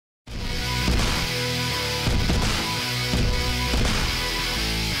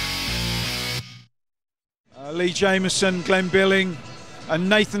Lee Jameson, Glenn Billing and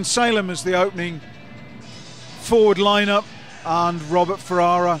Nathan Salem as the opening forward lineup, and Robert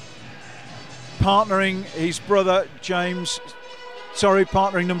Ferrara partnering his brother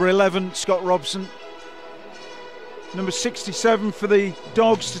partnering number 11 Scott Robson, number 67 for the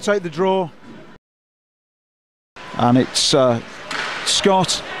Dogs to take the draw, and it's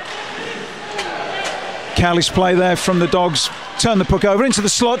Scott. Careless play there from the Dogs, turn the puck over into the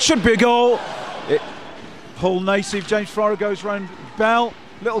slot, should be a goal. Hull native James Ferrara goes round Bell,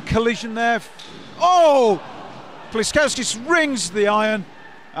 little collision there. Oh! Pliskowskis rings the iron,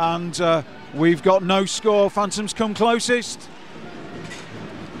 and we've got no score. Phantoms come closest.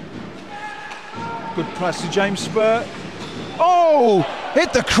 Good press to James Spur. Oh!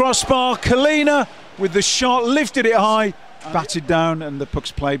 Hit the crossbar. Kalina with the shot, lifted it high, batted down, and the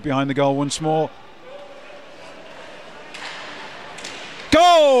puck's played behind the goal once more.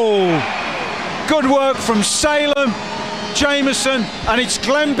 Goal! Good work from Salem, Jameson, and it's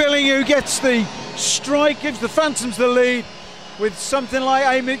Glenn Billing who gets the strike, gives the Phantoms the lead with something like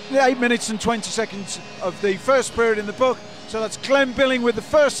 8 minutes and 20 seconds of the first period in the book. So that's Glenn Billing with the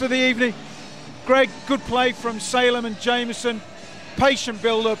first of the evening. Greg, good play from Salem and Jameson, patient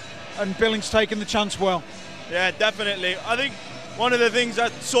build-up, and Billing's taken the chance well. Yeah, definitely. I think one of the things I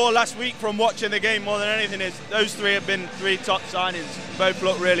saw last week from watching the game more than anything is those three have been three top signings. Both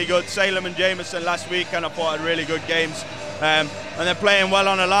look really good. Salem and Jameson last week, and I thought had really good games. And they're playing well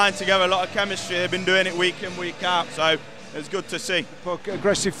on a line together, a lot of chemistry. They've been doing it week in, week out, so it's good to see.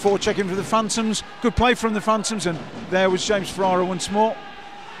 Aggressive forechecking for the Phantoms. Good play from the Phantoms, and there was James Ferrara once more.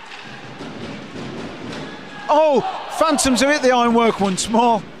 Oh, Phantoms have hit the ironwork once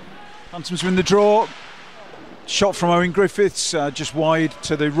more. Phantoms win the draw. Shot from Owen Griffiths, just wide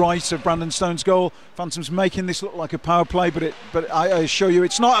to the right of Brandon Stone's goal. Phantoms making this look like a power play, but I assure you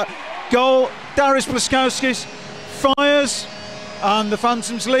it's not a goal. Darius Pliskowskis fires, and the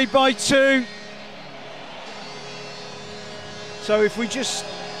Phantoms lead by 2. So if we just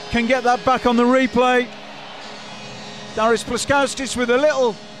can get that back on the replay. Darius Pliskowskis with a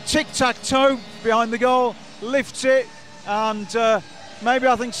little tic-tac-toe behind the goal, lifts it, and maybe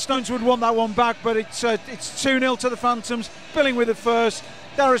I think Stones would want that one back, but it's 2-0 to the Phantoms. Billing with the first,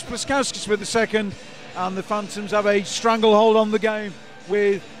 Darius Pliskowskis with the second, and the Phantoms have a stranglehold on the game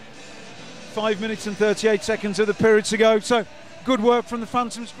with 5 minutes and 38 seconds of the period to go. So good work from the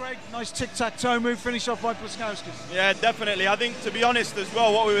Phantoms, Greg. Nice tic-tac-toe move, finished off by Pliskowskis. Yeah, definitely. I think, to be honest as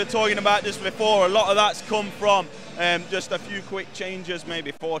well, what we were talking about just before, a lot of that's come from just a few quick changes,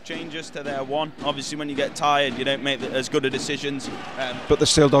 maybe 4 changes to their 1. Obviously, when you get tired, you don't make as good of decisions. But the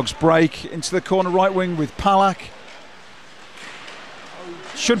Steeldogs break into the corner right wing with Palak.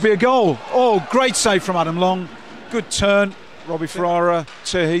 Should be a goal. Oh, great save from Adam Long. Good turn. Robbie Ferrara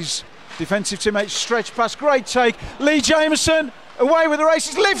to his defensive teammate, stretch pass, great take. Lee Jameson away with the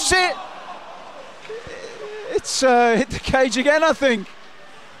races, lifts it. It's hit the cage again, I think.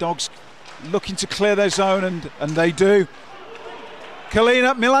 Dogs looking to clear their zone, and they do.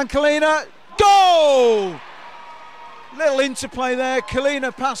 Kalina, Milan Kalina, goal! Little interplay there,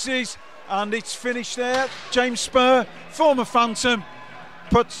 Kalina passes, and it's finished there. James Spur, former Phantom,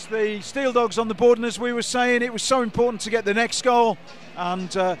 puts the Steeldogs on the board, and as we were saying, it was so important to get the next goal, and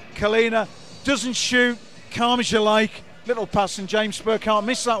Kalina doesn't shoot, calm as you like, little pass, and James Spur can't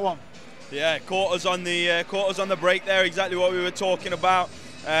miss that one. Yeah, caught us on the break there, exactly what we were talking about.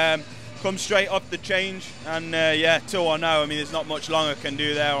 Come straight off the change, and yeah, 2-0. I mean, there's not much longer can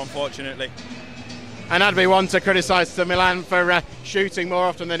do there, unfortunately. And that'd be one to criticise to Milan for shooting more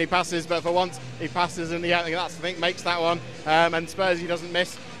often than he passes, but for once he passes, and yeah, that's, I think, makes that one. And Spurs, he doesn't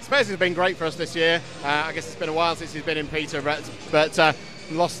miss. Spurs has been great for us this year. I guess it's been a while since he's been in Peterborough, but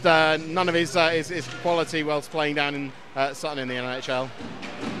lost none of his quality whilst playing down in Sutton in the NIHL.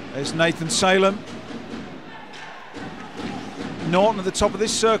 There's Nathan Salem. Norton at the top of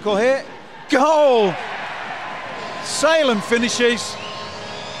this circle here. Goal! Salem finishes.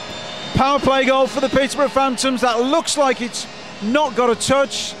 Power play goal for the Peterborough Phantoms. That looks like it's not got a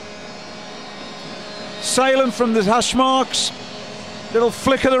touch. Salem from the hash marks. Little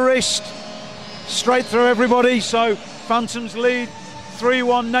flick of the wrist. Straight through everybody. So Phantoms lead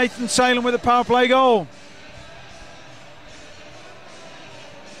 3-1. Nathan Salem with a power play goal.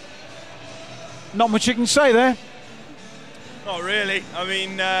 Not much you can say there. Not really. I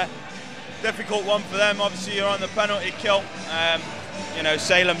mean, difficult one for them. Obviously, you're on the penalty kill. You know,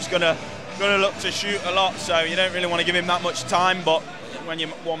 Salem's gonna look to shoot a lot, so you don't really want to give him that much time. But when you're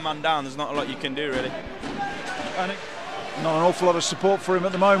one man down, there's not a lot you can do, really. And not an awful lot of support for him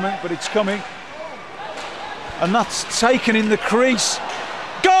at the moment, but it's coming. And that's taken in the crease.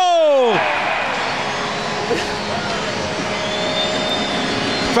 Goal!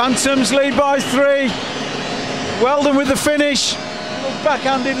 Phantoms lead by 3. Weldon with the finish.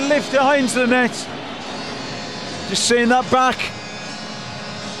 Backhanded lift it high into the net. Just seeing that back.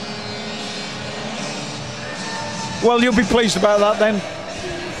 Well, you'll be pleased about that then.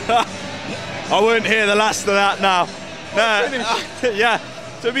 I won't hear the last of that now. Yeah,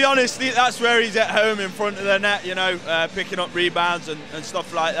 to be honest, that's where he's at home in front of the net, you know, picking up rebounds and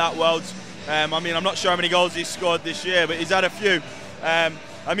stuff like that, Welds. I mean, I'm not sure how many goals he's scored this year, but he's had a few.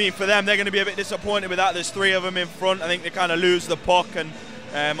 I mean, for them, they're going to be a bit disappointed with that. There's 3 of them in front. I think they kind of lose the puck, and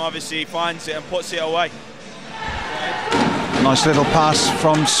obviously he finds it and puts it away. Nice little pass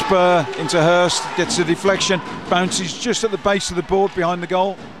from Spur into Hurst, gets a deflection, bounces just at the base of the board behind the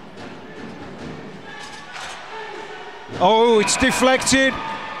goal. Oh, it's deflected.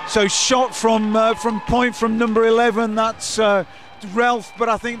 So shot from point from number 11. That's Ralph, but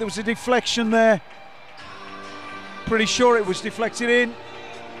I think there was a deflection there. Pretty sure it was deflected in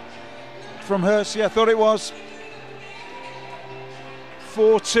from Hurst. Yeah, I thought it was.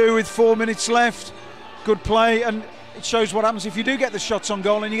 4-2 with 4 minutes left. Good play, and it shows what happens if you do get the shots on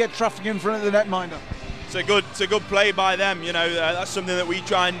goal and you get traffic in front of the netminder. It's a good play by them. You know, that's something that we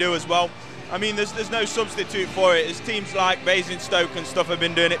try and do as well. I mean, there's no substitute for it. It's teams like Basingstoke and stuff have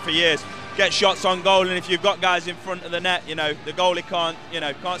been doing it for years. Get shots on goal, and if you've got guys in front of the net, you know, the goalie can't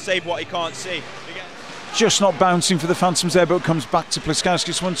save what he can't see. Just not bouncing for the Phantoms there, but it comes back to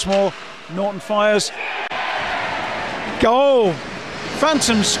Pliskowskis once more. Norton fires. Goal!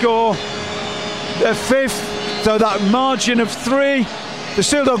 Phantoms score their 5th, so that margin of 3. The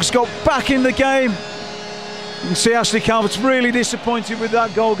Steeldogs got back in the game. You can see Ashley Calvert's really disappointed with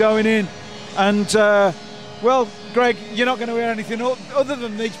that goal going in. And, well, Greg, you're not going to hear anything other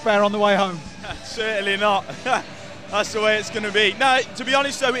than each pair on the way home. Certainly not. That's the way it's going to be. No, to be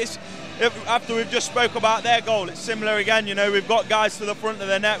honest, though, after we've just spoke about their goal, it's similar again. You know, we've got guys to the front of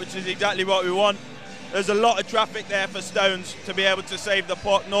the net, which is exactly what we want. There's a lot of traffic there for Stones to be able to save the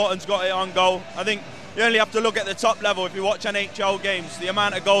puck. Norton's got it on goal. I think you only have to look at the top level. If you watch NIHL games, the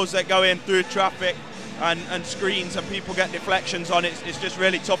amount of goals that go in through traffic and screens and people get deflections on it, it's just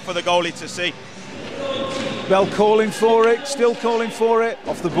really tough for the goalie to see. Bell calling for it, still calling for it.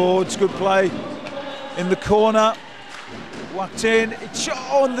 Off the boards, good play. In the corner, whacked in.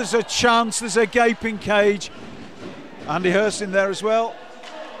 And there's a chance, there's a gaping cage. Andy Hurst in there as well.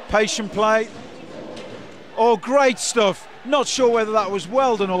 Patient play. Oh, great stuff. Not sure whether that was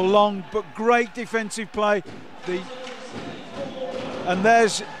Weldon or Long, but great defensive play. And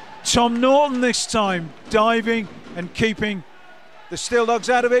there's Tom Norton this time, diving and keeping the Steeldogs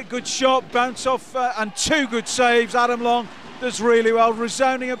out of it. Good shot, bounce off, and 2 good saves. Adam Long does really well.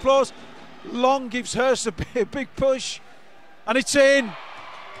 Resounding applause. Long gives Hurst a big push, and it's in.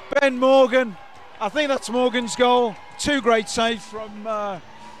 Ben Morgan, I think that's Morgan's goal. 2 great saves from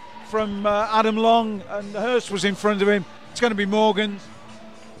Adam Long, and Hurst was in front of him. It's going to be Morgan's.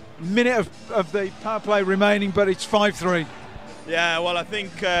 Minute of the power play remaining, but it's 5-3. Yeah, well, I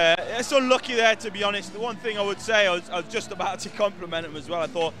think it's unlucky there, to be honest. The one thing I would say, I was just about to compliment him as well. I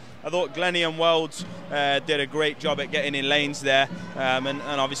thought Glennie and Welds did a great job at getting in lanes there, and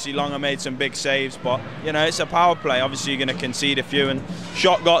obviously Longer made some big saves. But you know, it's a power play. Obviously, you're going to concede a few, and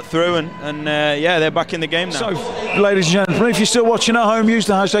shot got through, and yeah, they're back in the game now. So, ladies and gentlemen, if you're still watching at home, use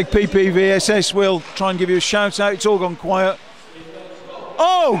the hashtag PPVSS. We'll try and give you a shout out. It's all gone quiet.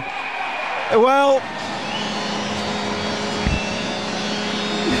 Oh, well.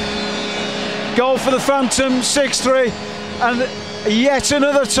 Goal for the Phantoms, 6-3, and yet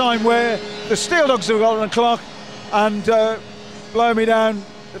another time where the Steeldogs have got on the clock and blow me down.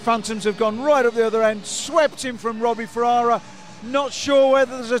 The Phantoms have gone right up the other end, swept in from Robbie Ferrara. Not sure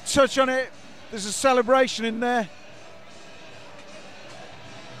whether there's a touch on it. There's a celebration in there.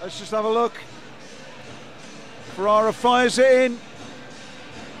 Let's just have a look. Ferrara fires it in.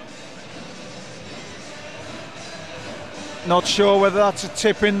 Not sure whether that's a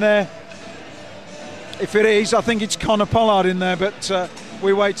tip in there. If it is, I think it's Connor Pollard in there, but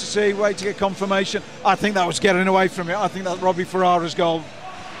we wait to see, wait to get confirmation. I think that was getting away from it. I think that's Robbie Ferrara's goal.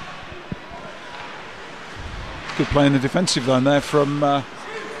 Good play in the defensive line there from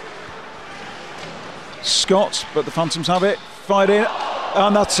Scott, but the Phantoms have it. Fired in,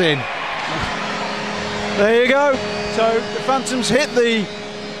 and that's in. There you go. So the Phantoms hit the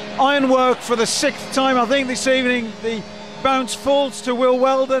ironwork for the 6th time, I think, this evening. The bounce falls to Will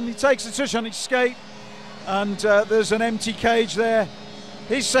Weldon. He takes a touch on his skate. And there's an empty cage there.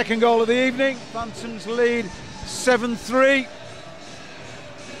 His 2nd goal of the evening. Phantoms lead 7-3.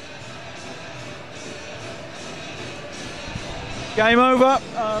 Game over,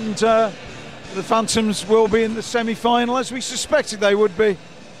 and the Phantoms will be in the semi-final, as we suspected they would be.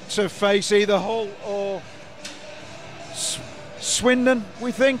 to face either Hull or Swindon,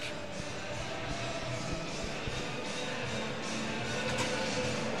 we think.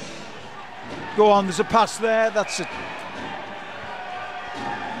 Go on, there's a pass there. That's it.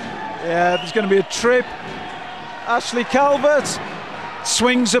 Yeah, there's going to be a trip. Ashley Calvert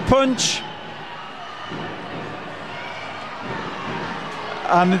swings a punch.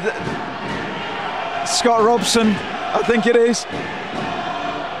 And Scott Robson, I think it is,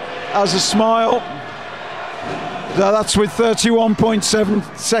 has a smile. That's with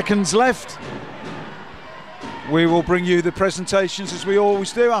 31.7 seconds left. We will bring you the presentations as we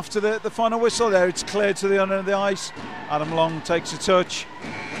always do after the final whistle. There, it's cleared to the under of the ice. Adam Long takes a touch.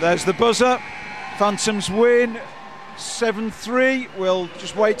 There's the buzzer. Phantoms win 7-3. We'll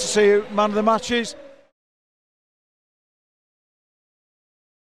just wait to see who man of the match is.